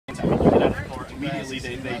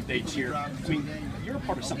immediately they cheer. I mean, you're a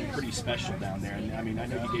part of something pretty special down there, and I mean, I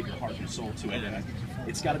know you gave your heart and soul to it, and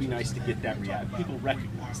it's got to be nice to get that reaction. People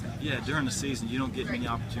recognize that. Yeah, during the season, you don't get many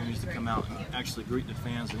opportunities to come out and actually greet the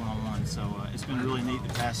fans one-on-one, so it's been really neat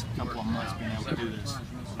the past couple of months being able to do this.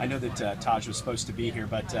 I know that Taj was supposed to be here,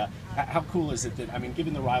 but how cool is it that, I mean,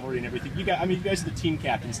 given the rivalry and everything, you guys are the team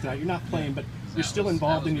captains tonight. You're not playing, but you're still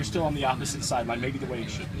involved and you're still on the opposite sideline, maybe the way it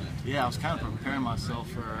should be. Yeah, I was kind of preparing myself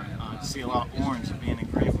for to see a lot of orange being in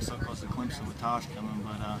green so close to Clemson with Taj coming,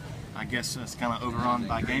 but I guess it's kind of overrun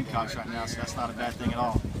by Gamecocks right now, so that's not a bad thing at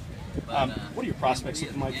all. What are your prospects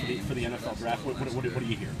looking like for the NFL draft? What do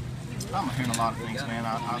you hear? I'm hearing a lot of things, man.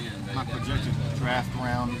 My projected draft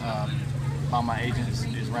round by my agent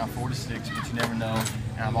is around 4 to 6, but you never know.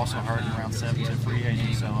 And I've also heard around 7 to free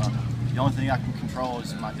agent. So the only thing I can control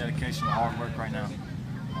is my dedication and hard work right now.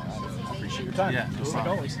 I appreciate your time. Yeah, just like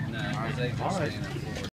always. All right.